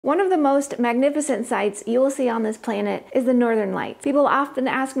One of the most magnificent sights you will see on this planet is the northern lights. People often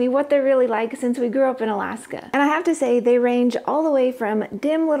ask me what they're really like since we grew up in Alaska. And I have to say they range all the way from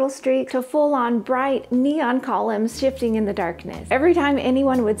dim little streaks to full-on bright neon columns shifting in the darkness. Every time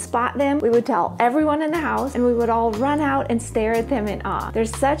anyone would spot them, we would tell everyone in the house and we would all run out and stare at them in awe. They're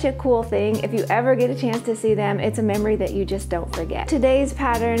such a cool thing. If you ever get a chance to see them, it's a memory that you just don't forget. Today's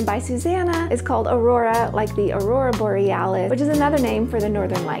pattern by Susanna is called Aurora, like the Aurora Borealis, which is another name for the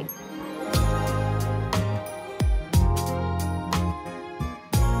northern lights.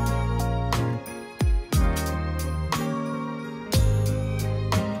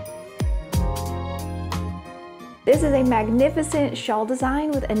 This is a magnificent shawl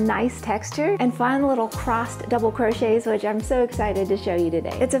design with a nice texture and fun little crossed double crochets, which I'm so excited to show you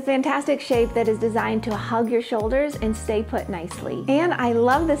today. It's a fantastic shape that is designed to hug your shoulders and stay put nicely. And I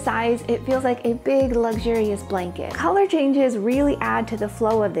love the size. It feels like a big luxurious blanket. Color changes really add to the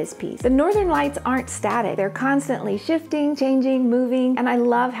flow of this piece. The northern lights aren't static. They're constantly shifting, changing, moving, and I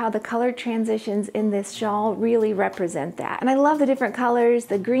love how the color transitions in this shawl really represent that. And I love the different colors,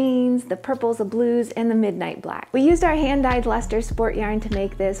 the greens, the purples, the blues, and the midnight black. We used our hand-dyed Luster sport yarn to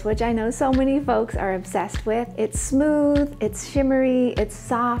make this, which I know so many folks are obsessed with. It's smooth, it's shimmery, it's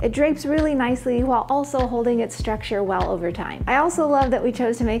soft. It drapes really nicely while also holding its structure well over time. I also love that we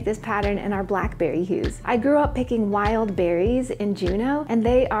chose to make this pattern in our Blackberry hues. I grew up picking wild berries in Juneau, and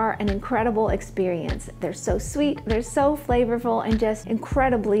they are an incredible experience. They're so sweet, they're so flavorful, and just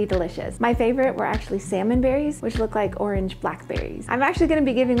incredibly delicious. My favorite were actually salmon berries, which look like orange blackberries. I'm actually going to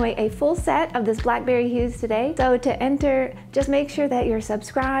be giving away a full set of this Blackberry hues today. So to enter, just make sure that you're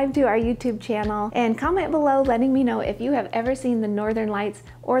subscribed to our YouTube channel and comment below letting me know if you have ever seen the northern lights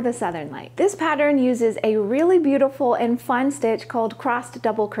or the southern light. This pattern uses a really beautiful and fun stitch called crossed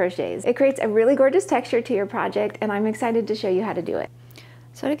double crochets. It creates a really gorgeous texture to your project, and I'm excited to show you how to do it.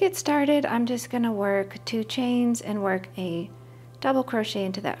 So to get started, I'm just going to work 2 chains and work a double crochet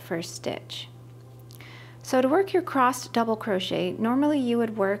into that first stitch. So to work your crossed double crochet, normally you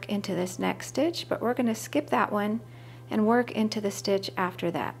would work into this next stitch, but we're going to skip that one and work into the stitch after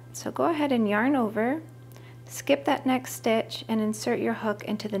that. So go ahead and yarn over, skip that next stitch, and insert your hook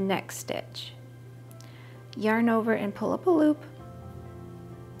into the next stitch. Yarn over and pull up a loop,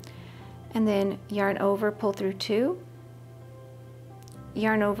 and then yarn over, pull through 2,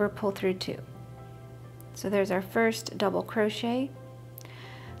 yarn over, pull through 2. So there's our first double crochet.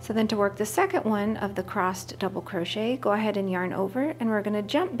 So then to work the second one of the crossed double crochet, go ahead and yarn over, and we're going to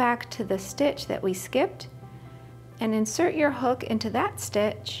jump back to the stitch that we skipped and insert your hook into that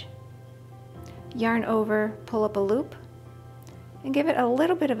stitch, yarn over, pull up a loop, and give it a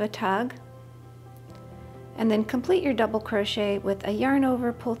little bit of a tug, and then complete your double crochet with a yarn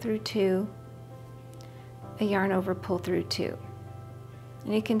over, pull through 2, a yarn over, pull through 2.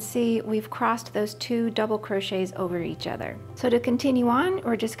 And you can see we've crossed those 2 double crochets over each other. So to continue on,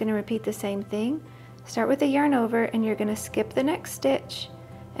 we're just going to repeat the same thing. Start with a yarn over, and you're going to skip the next stitch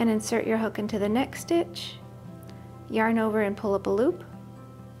and insert your hook into the next stitch, yarn over and pull up a loop,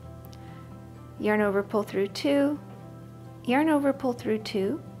 yarn over, pull through 2, yarn over, pull through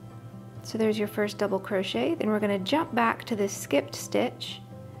 2. So there's your first double crochet. Then we're going to jump back to this skipped stitch,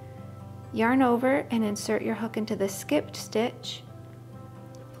 yarn over and insert your hook into the skipped stitch,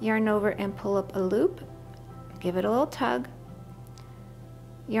 yarn over and pull up a loop, give it a little tug,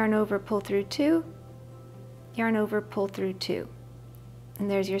 yarn over, pull through 2, yarn over, pull through 2. And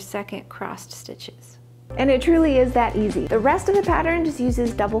there's your second crossed stitches. And it truly is that easy. The rest of the pattern just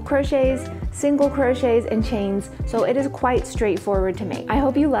uses double crochets, single crochets, and chains, so it is quite straightforward to make. I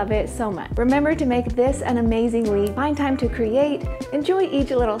hope you love it so much. Remember to make this an amazing week. Find time to create, enjoy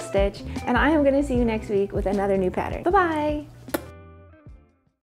each little stitch, and I am going to see you next week with another new pattern. Bye-bye!